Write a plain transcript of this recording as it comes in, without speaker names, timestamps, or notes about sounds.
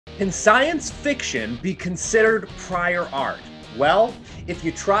Can science fiction be considered prior art? Well, if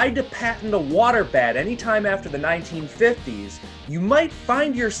you tried to patent a waterbed anytime after the 1950s, you might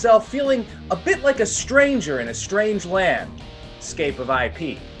find yourself feeling a bit like a stranger in a strange land. Scape of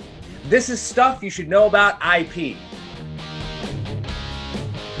IP. This is Stuff You Should Know About IP.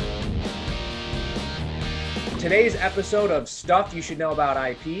 Today's episode of Stuff You Should Know About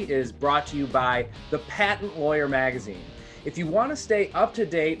IP is brought to you by the Patent Lawyer magazine. If you want to stay up to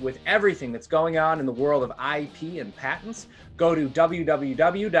date with everything that's going on in the world of IP and patents, go to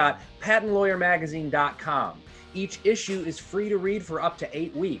www.patentlawyermagazine.com. Each issue is free to read for up to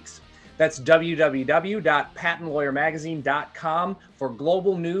 8 weeks. That's www.patentlawyermagazine.com for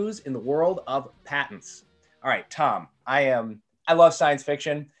global news in the world of patents. All right, Tom, I love science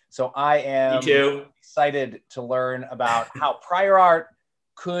fiction, so I am Me too. Excited to learn about how prior art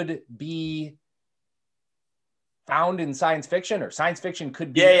could be found in science fiction, or science fiction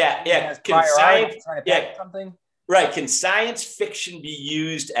could be Can prior science, art, trying to patent something. Right. Can science fiction be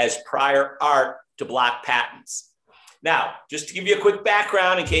used as prior art to block patents? Now, just to give you a quick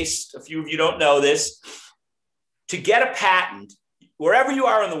background, in case a few of you don't know this, to get a patent, wherever you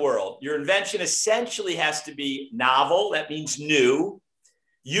are in the world, your invention essentially has to be novel. That means new,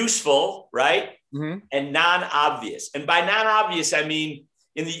 useful, right? Mm-hmm. And non-obvious. And by non-obvious, I mean,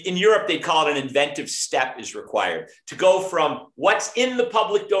 in Europe, they call it an inventive step is required to go from what's in the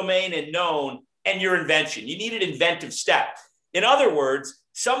public domain and known and your invention. You need an inventive step. In other words,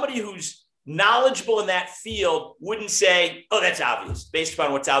 somebody who's knowledgeable in that field wouldn't say, oh, that's obvious. Based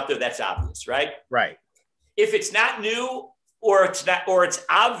upon what's out there, that's obvious, right? Right. If it's not new or it's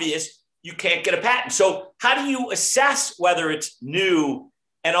obvious, you can't get a patent. So how do you assess whether it's new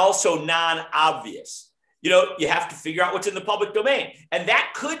and also non-obvious? You have to figure out what's in the public domain. And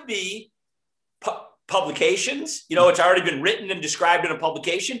that could be publications. It's already been written and described in a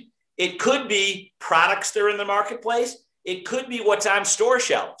publication. It could be products that are in the marketplace. It could be what's on store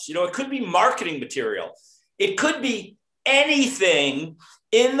shelves. It could be marketing material. It could be anything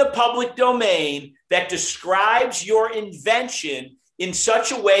in the public domain that describes your invention in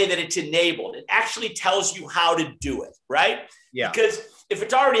such a way that it's enabled. It actually tells you how to do it, right? Yeah. Because if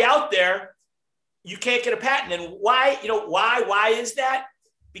it's already out there, you can't get a patent. And why is that?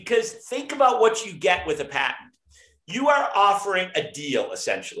 Because think about what you get with a patent. You are offering a deal,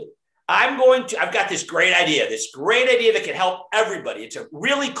 essentially. I've got this great idea that can help everybody. It's a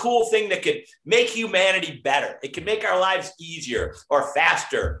really cool thing that could make humanity better. It can make our lives easier or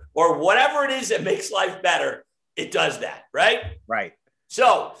faster or whatever it is that makes life better. It does that, right? Right.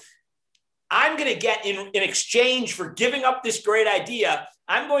 So I'm going to get in exchange for giving up this great idea,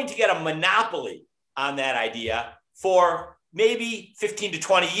 I'm going to get a monopoly on that idea for maybe 15 to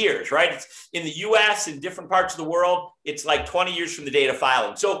 20 years, right? It's in the US and different parts of the world, it's like 20 years from the date of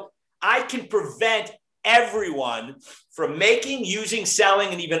filing. So I can prevent everyone from making, using, selling,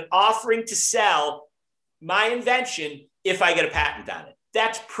 and even offering to sell my invention if I get a patent on it.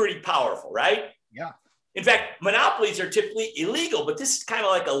 That's pretty powerful, right? Yeah. In fact, monopolies are typically illegal, but this is kind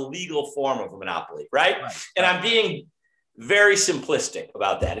of like a legal form of a monopoly, right? And I'm being very simplistic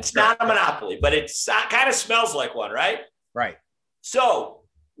about that. It's not a monopoly, but it kind of smells like one, right? Right. So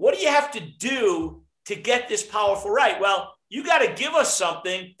what do you have to do to get this powerful right? Well, you got to give us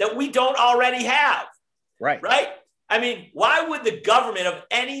something that we don't already have. Right. Right? I mean, why would the government of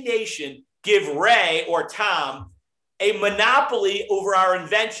any nation give Ray or Tom a monopoly over our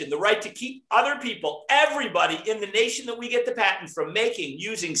invention, the right to keep other people, everybody in the nation that we get the patent from making,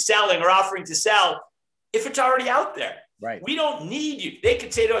 using, selling, or offering to sell, if it's already out there? Right. We don't need you. They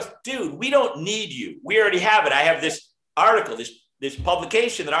could say to us, dude, we don't need you. We already have it. I have this article, this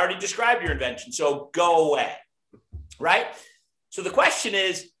publication that already described your invention. So go away. Right? So the question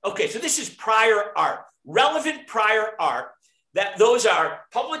is, okay, so this is prior art, relevant prior art, that those are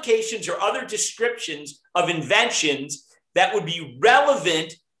publications or other descriptions of inventions that would be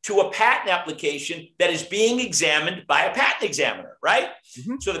relevant to a patent application that is being examined by a patent examiner, right?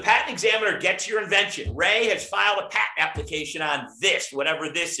 Mm-hmm. So the patent examiner gets your invention. Ray has filed a patent application on this, whatever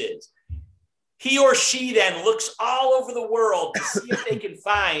this is. He or she then looks all over the world to see if they can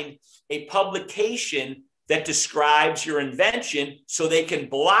find a publication that describes your invention so they can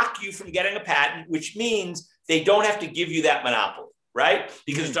block you from getting a patent, which means they don't have to give you that monopoly, right?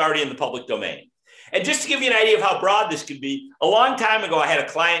 Because it's already in the public domain. And just to give you an idea of how broad this could be, a long time ago, I had a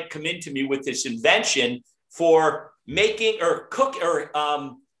client come into me with this invention for making to cook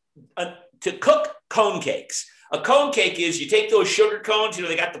cone cakes. A cone cake is you take those sugar cones,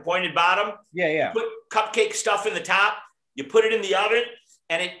 they got the pointed bottom. Yeah. Put cupcake stuff in the top. You put it in the oven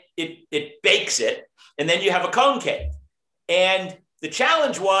and it bakes it. And then you have a cone cake. And The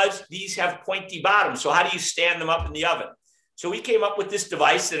challenge was these have pointy bottoms. So how do you stand them up in the oven? So we came up with this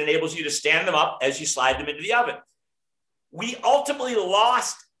device that enables you to stand them up as you slide them into the oven. We ultimately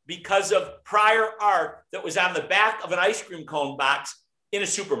lost because of prior art that was on the back of an ice cream cone box in a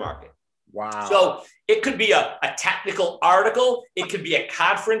supermarket. Wow. So it could be a technical article. It could be a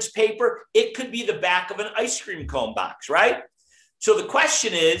conference paper. It could be the back of an ice cream cone box, right? So the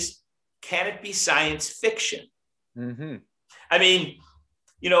question is, can it be science fiction? Mm-hmm. I mean,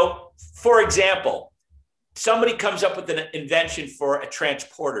 for example, somebody comes up with an invention for a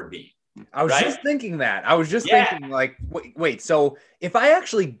transporter beam. I was just thinking that. I was just thinking like, wait, so if I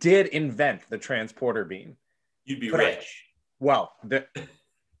actually did invent the transporter beam, you'd be rich.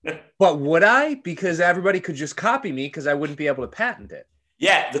 But would I? Because everybody could just copy me because I wouldn't be able to patent it.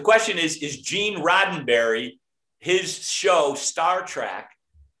 Yeah. The question is Gene Roddenberry, his show, Star Trek,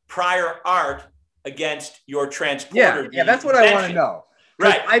 prior art against your transporter beam? Yeah, that's what I want to know.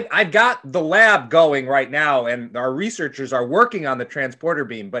 Right. I've got the lab going right now, and our researchers are working on the transporter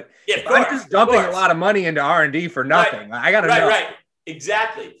beam. But I'm just dumping a lot of money into R&D for nothing. Right. I got to know. Right.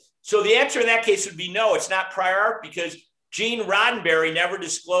 Exactly. So the answer in that case would be no, it's not prior art because Gene Roddenberry never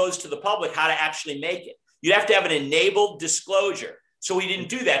disclosed to the public how to actually make it. You'd have to have an enabled disclosure. So we didn't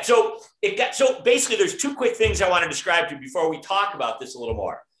do that. So basically there's two quick things I want to describe to you before we talk about this a little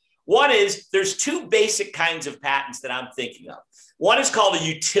more. One is there's two basic kinds of patents that I'm thinking of. One is called a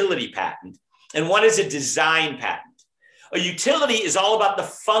utility patent, and one is a design patent. A utility is all about the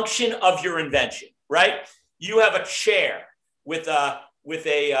function of your invention, right? You have a chair with a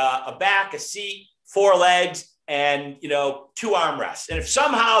back, a seat, 4 legs, and 2 armrests. And if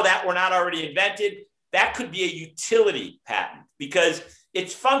somehow that were not already invented, that could be a utility patent because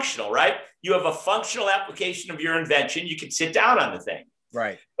it's functional, right? You have a functional application of your invention. You can sit down on the thing.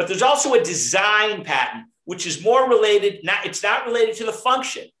 Right. But there's also a design patent, which is more related. It's not related to the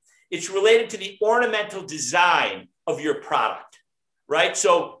function. It's related to the ornamental design of your product, right?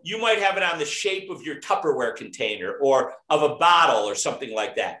 So you might have it on the shape of your Tupperware container or of a bottle or something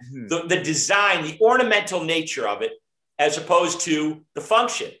like that. Mm-hmm. The design, the ornamental nature of it, as opposed to the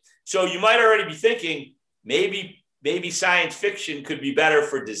function. So you might already be thinking, maybe science fiction could be better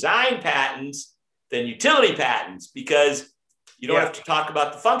for design patents than utility patents because you don't have to talk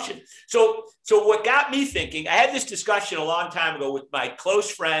about the function. So what got me thinking, I had this discussion a long time ago with my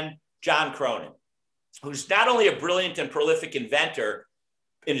close friend, John Cronin, who's not only a brilliant and prolific inventor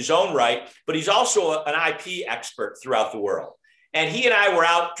in his own right, but he's also an IP expert throughout the world. And he and I were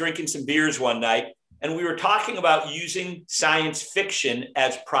out drinking some beers one night, and we were talking about using science fiction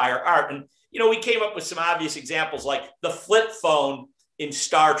as prior art. And, we came up with some obvious examples like the flip phone in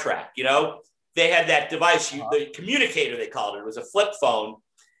Star Trek, They had that device, the communicator, they called it. It was a flip phone.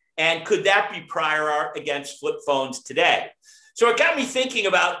 And could that be prior art against flip phones today? So it got me thinking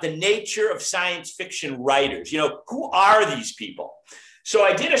about the nature of science fiction writers. Who are these people? So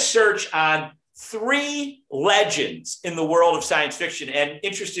I did a search on 3 legends in the world of science fiction. And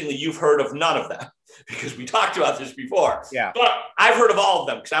interestingly, you've heard of none of them because we talked about this before. Yeah. But I've heard of all of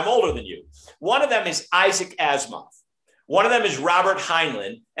them because I'm older than you. One of them is Isaac Asimov. One of them is Robert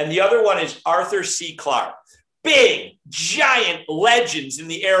Heinlein, and the other one is Arthur C. Clarke. Big, giant legends in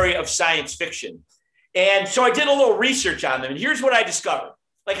the area of science fiction. And so I did a little research on them, and here's what I discovered.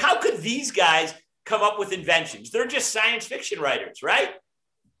 Like, how could these guys come up with inventions? They're just science fiction writers, right?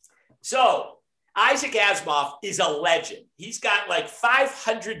 So Isaac Asimov is a legend. He's got like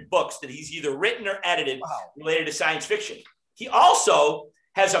 500 books that he's either written or edited related to science fiction. He also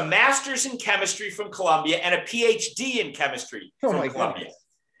has a master's in chemistry from Columbia and a PhD in chemistry from Columbia.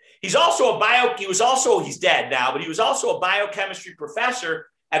 He's dead now, but he was also a biochemistry professor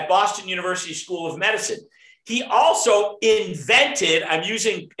at Boston University School of Medicine. He also invented, I'm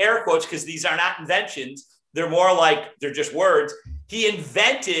using air quotes because these are not inventions, they're just words. He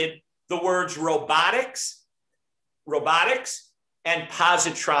invented the words robotics, and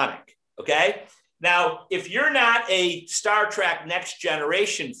positronic, okay? Now, if you're not a Star Trek Next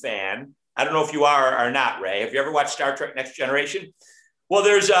Generation fan, I don't know if you are or not, Ray. Have you ever watched Star Trek Next Generation? Well,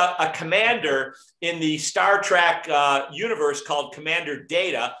 there's a commander in the Star Trek universe called Commander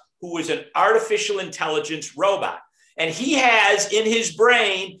Data, who is an artificial intelligence robot. And he has in his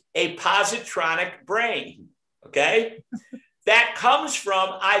brain a positronic brain, okay? That comes from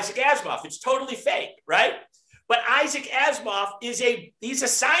Isaac Asimov. It's totally fake, right? But Isaac Asimov he's a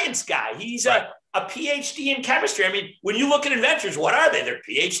science guy. He's a PhD in chemistry. I mean, when you look at inventors, what are they? They're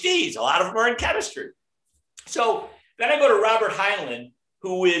PhDs. A lot of them are in chemistry. So then I go to Robert Heinlein,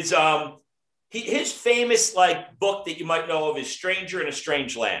 who is his famous book that you might know of is Stranger in a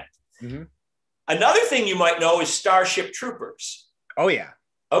Strange Land. Mm-hmm. Another thing you might know is Starship Troopers. Oh yeah.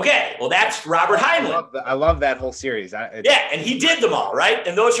 Okay, well, that's Robert Heinlein. I love that whole series. Yeah, and he did them all, right?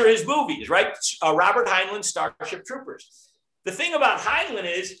 And those are his movies, right? Robert Heinlein, Starship Troopers. The thing about Heinlein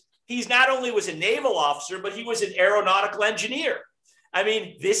is he's not only was a naval officer, but he was an aeronautical engineer. I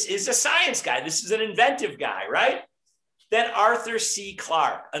mean, this is a science guy. This is an inventive guy, right? Then Arthur C.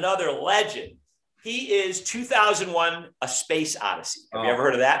 Clarke, another legend. He is 2001: A Space Odyssey. Have you ever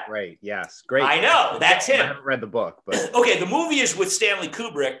heard of that? Great. Yes. Great. I know. That's him. I haven't read the book, but okay. The movie is with Stanley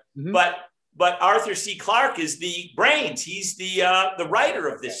Kubrick, but Arthur C. Clarke is the brains. He's the writer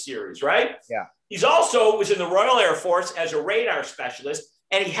of this series, right? Yeah. He's also was in the Royal Air Force as a radar specialist,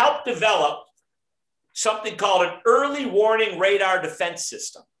 and he helped develop something called an early warning radar defense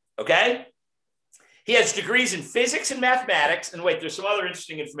system. Okay. He has degrees in physics and mathematics. And wait, there's some other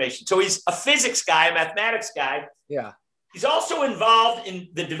interesting information. So he's a physics guy, a mathematics guy. Yeah. He's also involved in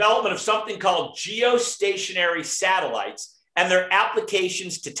the development of something called geostationary satellites and their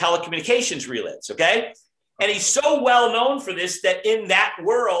applications to telecommunications relays, okay? And he's so well known for this that in that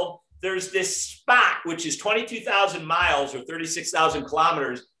world, there's this spot, which is 22,000 miles or 36,000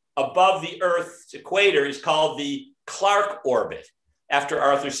 kilometers above the Earth's equator, is called the Clarke orbit, after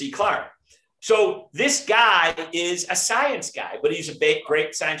Arthur C. Clarke. So this guy is a science guy, but he's a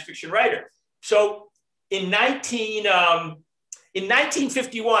great science fiction writer. So in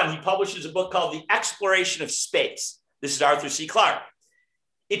 1951, he publishes a book called The Exploration of Space. This is Arthur C. Clarke.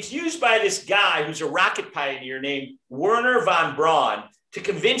 It's used by this guy who's a rocket pioneer named Wernher von Braun to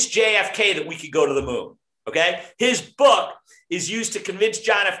convince JFK that we could go to the moon, okay? His book is used to convince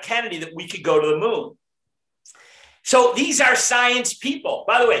John F. Kennedy that we could go to the moon. So these are science people.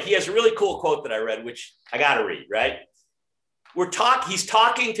 By the way, he has a really cool quote that I read, which I got to read, right? He's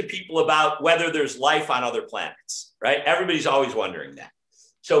talking to people about whether there's life on other planets, right? Everybody's always wondering that.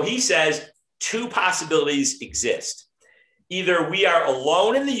 So he says, two possibilities exist. Either we are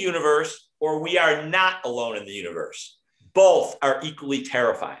alone in the universe or we are not alone in the universe. Both are equally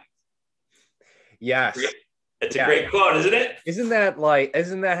terrifying. Yes. It's a great quote, isn't it? Doesn't that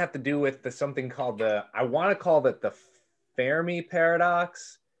have to do with something called I want to call it the Fermi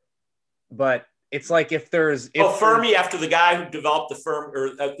paradox, but it's like if Fermi, after the guy who developed the Fermi,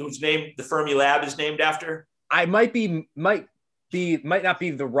 or whose name the Fermi lab is named after. I might not be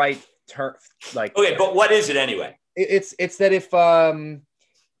the right term. Like, okay, but what is it anyway? It's that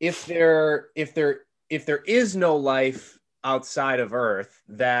if there is no life outside of Earth,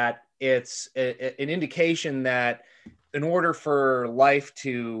 that it's an indication that in order for life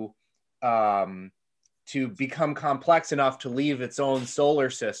to become complex enough to leave its own solar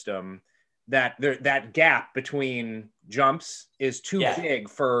system, that gap between jumps is too big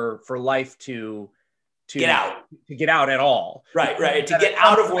for life to get out at all. Right. To get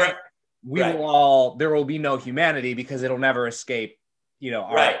out of where there will be no humanity because it'll never escape,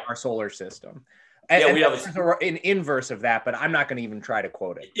 our solar system. And we have an inverse of that, but I'm not going to even try to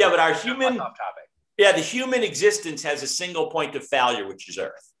quote it. Yeah, but our the human existence has a single point of failure, which is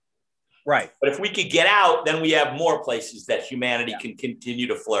Earth. Right. But if we could get out, then we have more places that humanity can continue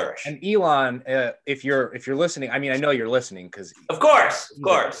to flourish. And Elon, if you're listening, I mean, I know you're listening because of course.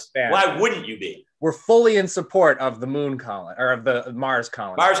 Why wouldn't you be? We're fully in support of the moon colony or of the Mars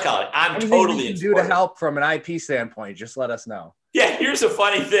colony. I'm totally in support. Do to help from an IP standpoint, just let us know. Yeah, here's a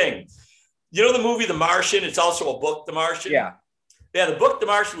funny thing. You know the movie The Martian? It's also a book, The Martian. Yeah. Yeah, the book The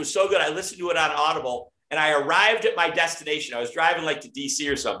Martian was so good. I listened to it on Audible, and I arrived at my destination. I was driving to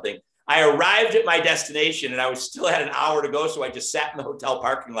DC or something. I arrived at my destination, and I still had an hour to go, so I just sat in the hotel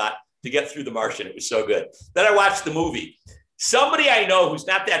parking lot to get through The Martian. It was so good. Then I watched the movie. Somebody I know who's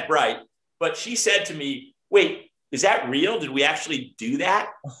not that bright, but she said to me, wait, is that real? Did we actually do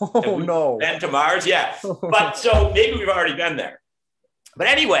that? Oh, no. Been to Mars? Yeah. But so maybe we've already been there. But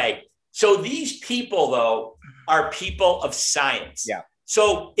anyway, so these people, though, are people of science. Yeah.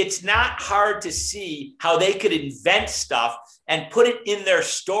 So it's not hard to see how they could invent stuff and put it in their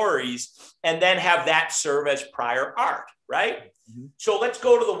stories and then have that serve as prior art, right? Mm-hmm. So let's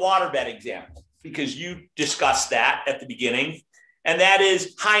go to the waterbed example, because you discussed that at the beginning, and that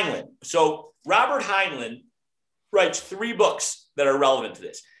is Heinlein. So Robert Heinlein writes 3 books that are relevant to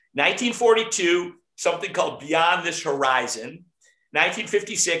this. 1942, something called Beyond This Horizon.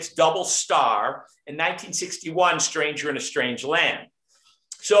 1956, Double Star, and 1961, Stranger in a Strange Land.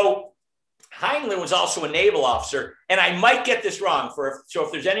 So Heinlein was also a naval officer, and I might get this wrong. So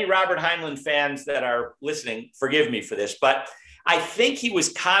if there's any Robert Heinlein fans that are listening, forgive me for this, but I think he was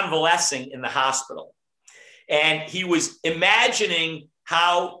convalescing in the hospital, and he was imagining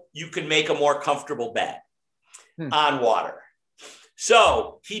how you could make a more comfortable bed on water.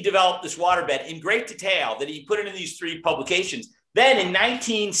 So he developed this waterbed in great detail that he put it in these 3 publications. Then in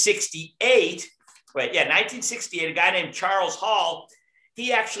 1968, 1968, a guy named Charles Hall,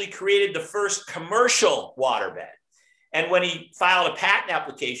 he actually created the first commercial waterbed. And when he filed a patent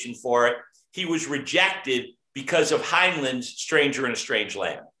application for it, he was rejected because of Heinlein's Stranger in a Strange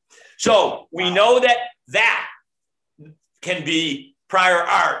Land. So we know that can be prior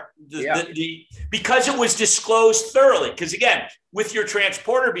art because it was disclosed thoroughly. Because again, with your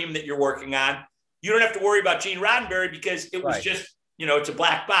transporter beam that you're working on, you don't have to worry about Gene Roddenberry because it was just, it's a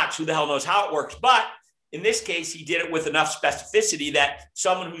black box. Who the hell knows how it works? But in this case, he did it with enough specificity that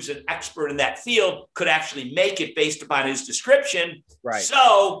someone who's an expert in that field could actually make it based upon his description. Right.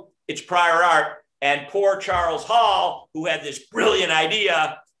 So it's prior art. And poor Charles Hall, who had this brilliant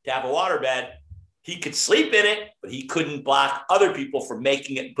idea to have a waterbed, he could sleep in it, but he couldn't block other people from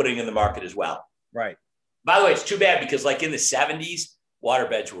making it and putting it in the market as well. Right. By the way, it's too bad because like in the 70s,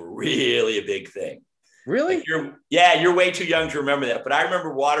 waterbeds were really a big thing. Really? Like you're way too young to remember that. But I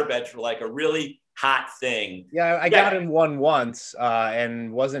remember waterbeds were like a really hot thing. Yeah, I got in one once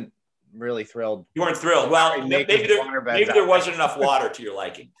and wasn't really thrilled. You weren't thrilled. Well, maybe there wasn't enough water to your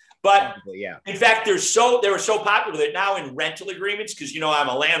liking. But in fact, they were so popular that now in rental agreements, because I'm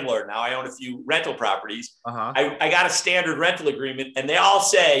a landlord now, I own a few rental properties. I got a standard rental agreement, and they all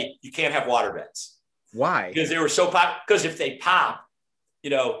say you can't have water beds. Why? Because they were so popular. Because if they pop, you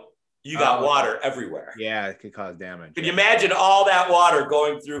got water everywhere. Yeah, it could cause damage. Can you imagine all that water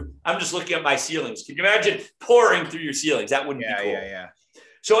going through? I'm just looking at my ceilings. Can you imagine pouring through your ceilings? That wouldn't be cool. Yeah.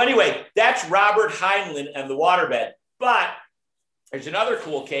 So anyway, that's Robert Heinlein and the waterbed. But there's another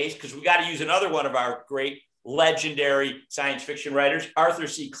cool case because we got to use another one of our great legendary science fiction writers, Arthur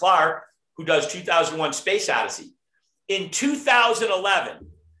C. Clarke, who does 2001 Space Odyssey. In 2011,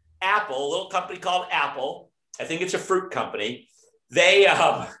 Apple, a little company called Apple, I think it's a fruit company, they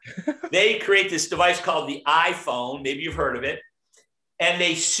create this device called the iPhone. Maybe you've heard of it. And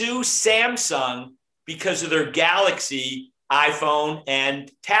they sue Samsung because of their Galaxy iPhone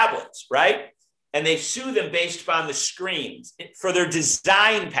and tablets, right? And they sue them based upon the screens for their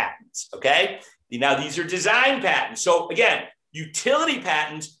design patents, okay? Now, these are design patents. So again, utility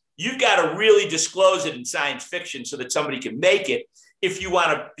patents, you've got to really disclose it in science fiction so that somebody can make it if you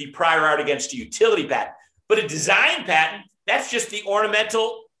want to be prior art against a utility patent. But a design patent, that's just the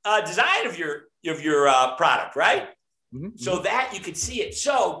ornamental design of your product, right? Mm-hmm. So that you could see it.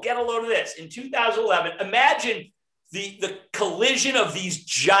 So get a load of this. In 2011, imagine the collision of these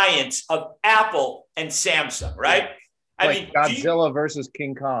giants of Apple and Samsung, right? Yeah. I mean, Godzilla versus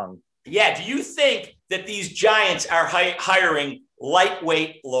King Kong. Yeah. Do you think that these giants are hiring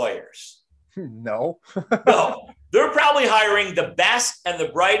lightweight lawyers? No. No. They're probably hiring the best and the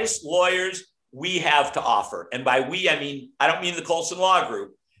brightest lawyers we have to offer. And by we, I don't mean the Colson Law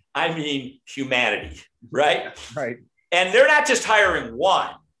Group. I mean humanity, right? Right. And they're not just hiring one.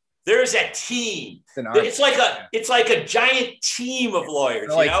 There's a team. It's like a giant team of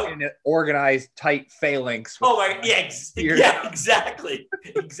lawyers, in an organized, tight phalanx. Oh my, exactly.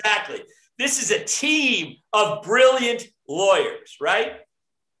 This is a team of brilliant lawyers, right?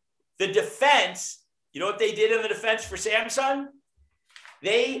 The defense, you know what they did in the defense for Samsung?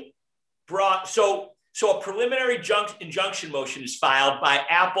 They brought, so a preliminary injunction motion is filed by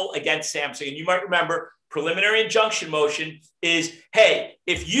Apple against Samsung. And you might remember, preliminary injunction motion is, hey,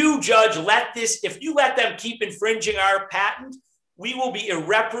 if you, judge, if you let them keep infringing our patent, we will be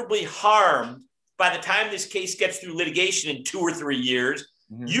irreparably harmed by the time this case gets through litigation in 2 or 3 years.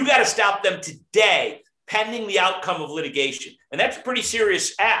 Mm-hmm. You got to stop them today, pending the outcome of litigation. And that's a pretty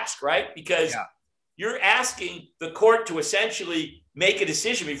serious ask, right? Because you're asking the court to essentially make a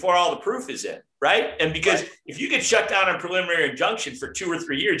decision before all the proof is in, right? And because if you get shut down on preliminary injunction for 2 or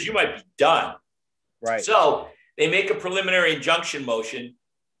 3 years, you might be done. Right. So they make a preliminary injunction motion.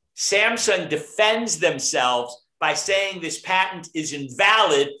 Samsung defends themselves by saying this patent is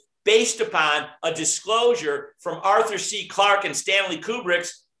invalid based upon a disclosure from Arthur C. Clarke and Stanley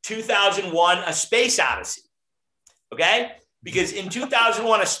Kubrick's 2001 A Space Odyssey. Okay? Because in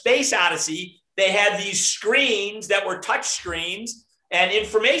 2001 A Space Odyssey, they had these screens that were touch screens and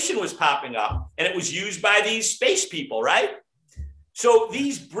information was popping up and it was used by these space people, right? So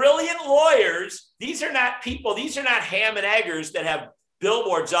these brilliant lawyers, these are not ham and eggers that have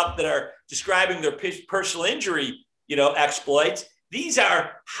billboards up that are describing their personal injury, exploits. These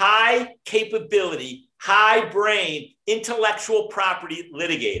are high capability, high brain, intellectual property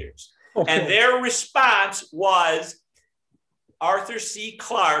litigators. Okay. And their response was Arthur C.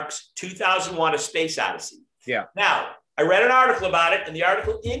 Clarke's 2001 A Space Odyssey. Yeah. Now, I read an article about it, and the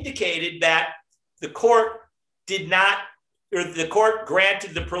article indicated that the court ruled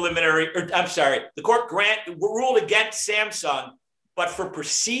against Samsung but for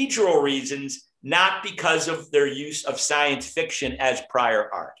procedural reasons, not because of their use of science fiction as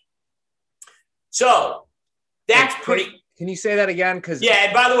prior art. So that's pretty. Can you say that again? Because yeah,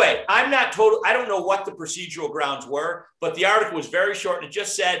 and by the way, I don't know what the procedural grounds were, but the article was very short and it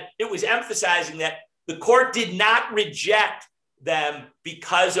just said it was emphasizing that the court did not reject them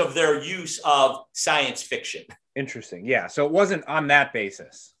because of their use of science fiction. Interesting. Yeah. So it wasn't on that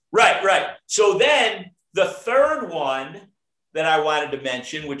basis. Right. So then the third one that I wanted to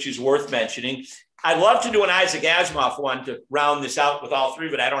mention, which is worth mentioning, I'd love to do an Isaac Asimov one to round this out with all three,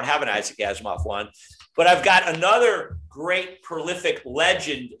 but I don't have an Isaac Asimov one. But I've got another great prolific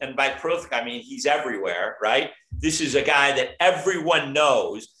legend, and by prolific, I mean he's everywhere, right? This is a guy that everyone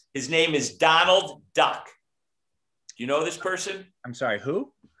knows. His name is Donald Duck. Do you know this person? I'm sorry,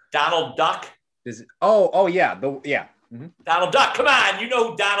 who? Donald Duck. Yeah. Mm-hmm. Donald Duck. Come on, you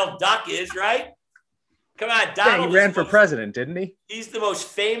know who Donald Duck is, right? Come on, Donald. Yeah, he ran for president, didn't he? He's the most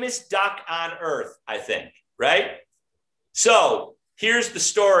famous duck on earth, I think, right? So here's the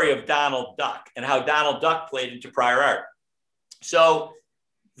story of Donald Duck and how Donald Duck played into prior art. So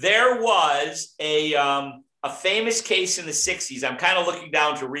there was a famous case in the 60s. I'm kind of looking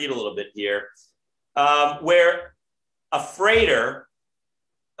down to read a little bit here, where a freighter,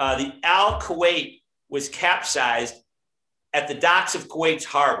 the Al Kuwait, was capsized at the docks of Kuwait's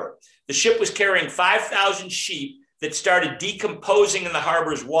harbor. The ship was carrying 5,000 sheep that started decomposing in the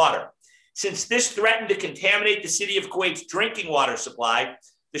harbor's water. Since this threatened to contaminate the city of Kuwait's drinking water supply,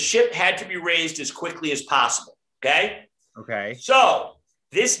 the ship had to be raised as quickly as possible. Okay. So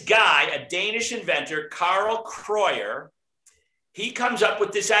this guy, a Danish inventor, Carl Kreuer, he comes up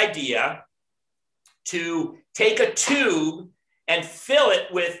with this idea to take a tube and fill it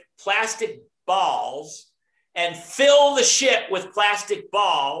with plastic balls and fill the ship with plastic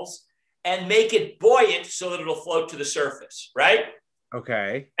balls and make it buoyant so that it'll float to the surface, right?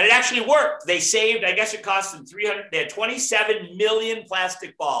 Okay. And it actually worked. They saved, I guess it cost them they had 27 million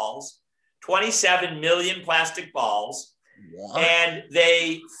plastic balls, 27 million plastic balls. What? And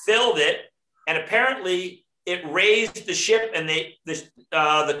they filled it, and apparently it raised the ship, and the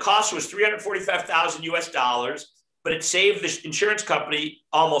cost was $345,000 US, but it saved the insurance company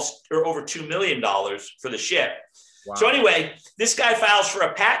almost or over $2 million for the ship. Wow. So anyway, this guy files for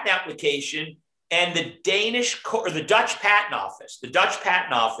a patent application, and the Dutch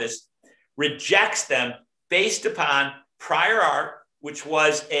patent office rejects them based upon prior art, which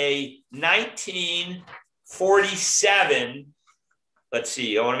was a 1947. Let's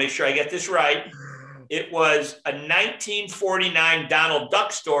see, I want to make sure I get this right. It was a 1949 Donald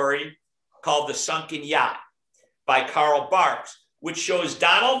Duck story called The Sunken Yacht by Karl Barks, which shows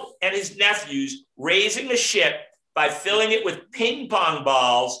Donald and his nephews raising the ship by filling it with ping pong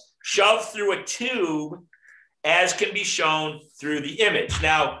balls shoved through a tube, as can be shown through the image.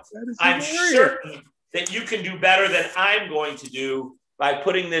 Now, I'm certain that you can do better than I'm going to do by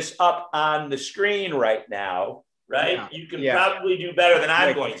putting this up on the screen right now, right? Yeah. You can probably do better than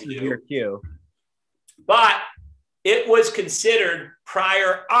I'm going to do. Your cue. But it was considered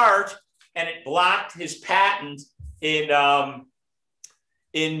prior art, and it blocked his patent in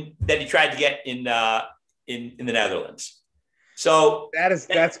that he tried to get in the Netherlands. So that's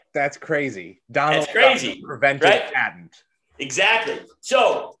crazy. Donald, that's crazy. Prevented, right? Patent. Exactly.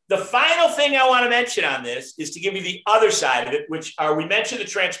 So the final thing I want to mention on this is to give you the other side of it, which we mentioned the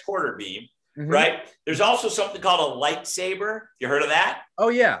transporter beam, right? There's also something called a lightsaber. You heard of that? Oh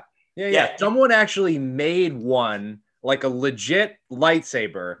yeah. Someone actually made one, like a legit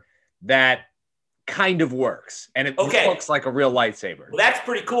lightsaber that kind of works, and it looks like a real lightsaber. Well, that's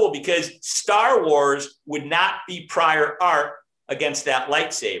pretty cool, because Star Wars would not be prior art against that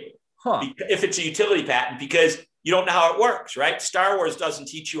lightsaber if it's a utility patent, because you don't know how it works, right? Star Wars doesn't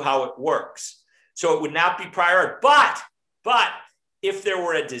teach you how it works, so it would not be prior art. But if there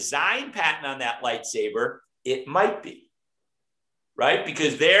were a design patent on that lightsaber, it might be, right?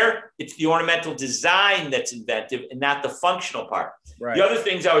 Because it's the ornamental design that's inventive and not the functional part. Right. The other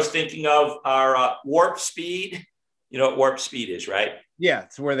things I was thinking of are warp speed. You know what warp speed is, right? Yeah,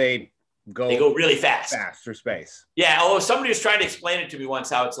 it's where they go really fast. Fast through space. Yeah, although somebody was trying to explain it to me once,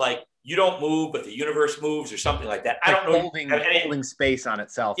 how it's like you don't move, but the universe moves or something like that. I don't know. Holding space on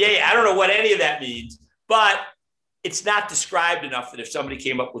itself. Yeah, I don't know what any of that means, but it's not described enough that if somebody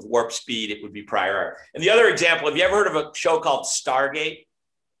came up with warp speed, it would be prior art. And the other example, have you ever heard of a show called Stargate?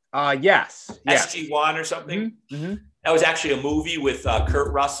 Yes. SG-1 or something? Mm-hmm. That was actually a movie with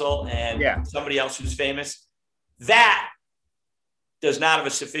Kurt Russell and somebody else who's famous. That does not have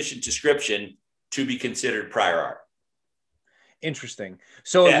a sufficient description to be considered prior art. Interesting.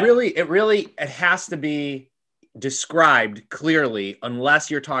 So it really has to be described clearly unless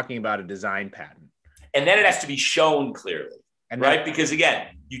you're talking about a design patent. And then it has to be shown clearly, right? Because again,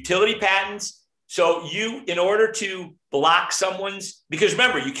 utility patents. So in order to block someone's, because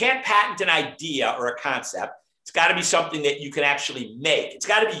remember, you can't patent an idea or a concept. It's got to be something that you can actually make. It's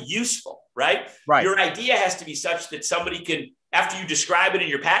got to be useful, right? Your idea has to be such that somebody can, after you describe it in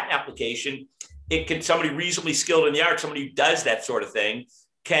your patent application, somebody reasonably skilled in the art, somebody who does that sort of thing,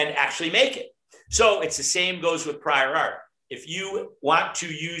 can actually make it. So it's the same goes with prior art. If you want to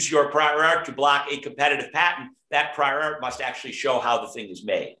use your prior art to block a competitive patent, that prior art must actually show how the thing is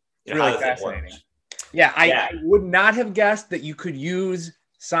made. Really fascinating. Yeah, I would not have guessed that you could use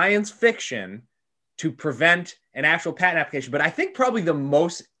science fiction to prevent an actual patent application. But I think probably the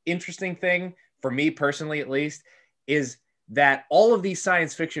most interesting thing, for me personally at least, is that all of these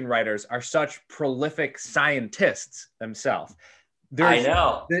science fiction writers are such prolific scientists themselves. I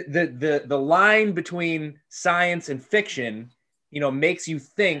know. The line between science and fiction, makes you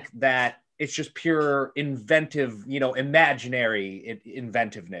think that it's just pure inventive, imaginary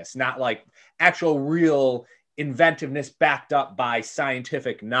inventiveness, not like actual real inventiveness backed up by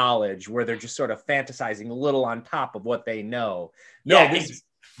scientific knowledge where they're just sort of fantasizing a little on top of what they know.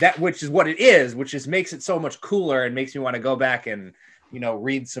 Which is what it is, which just makes it so much cooler and makes me want to go back and,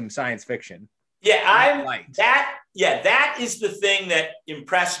 read some science fiction. That is the thing that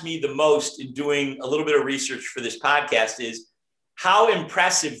impressed me the most in doing a little bit of research for this podcast is how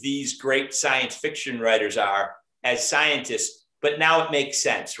impressive these great science fiction writers are as scientists, but now it makes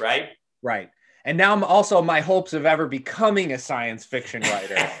sense, right? Right. And now my hopes of ever becoming a science fiction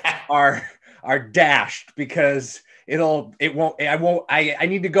writer are dashed because I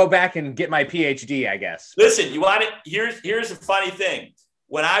need to go back and get my PhD, I guess. Listen, you want it? Here's a funny thing.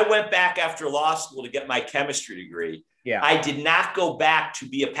 When I went back after law school to get my chemistry degree, I did not go back to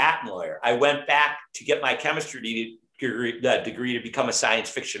be a patent lawyer. I went back to get my chemistry degree to become a science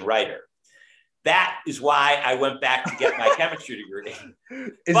fiction writer. That is why I went back to get my chemistry degree.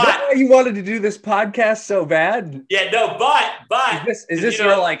 Is that why you wanted to do this podcast so bad? Yeah, no, but is this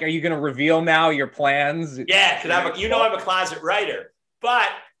your are you going to reveal now your plans? Yeah, because I'm a closet writer. But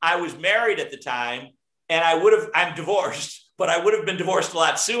I was married at the time, and I'm divorced, but I would have been divorced a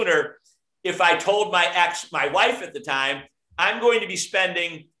lot sooner if I told my wife at the time, I'm going to be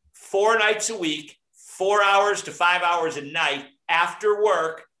spending 4 nights a week, 4 hours to 5 hours a night after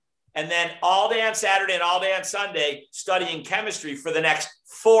work, and then all day on Saturday and all day on Sunday studying chemistry for the next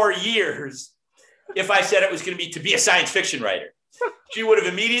 4 years. If I said it was going to be a science fiction writer, she would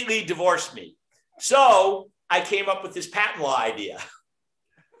have immediately divorced me. So I came up with this patent law idea,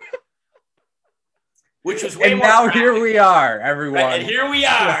 which was way more practical. Here we are, everyone. Right, and here we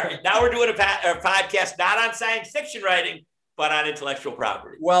are. Now we're doing a podcast not on science fiction writing, but on intellectual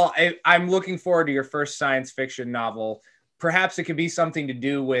property. Well, I'm looking forward to your first science fiction novel. Perhaps it could be something to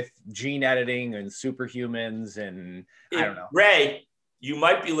do with gene editing and superhumans and I don't know. Ray, you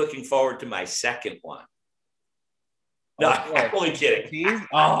might be looking forward to my second one. No, I'm only kidding.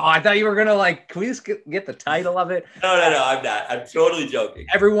 I thought you were going to can we just get the title of it? No, I'm not. I'm totally joking.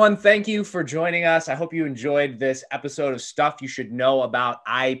 Everyone, thank you for joining us. I hope you enjoyed this episode of Stuff You Should Know About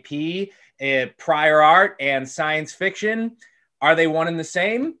IP, prior art, and science fiction. Are they one and the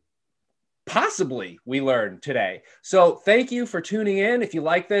same? Possibly, we learned today. So thank you for tuning in. If you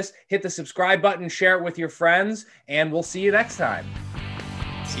like this, hit the subscribe button, share it with your friends, and we'll see you next time.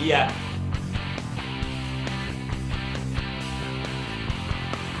 See ya.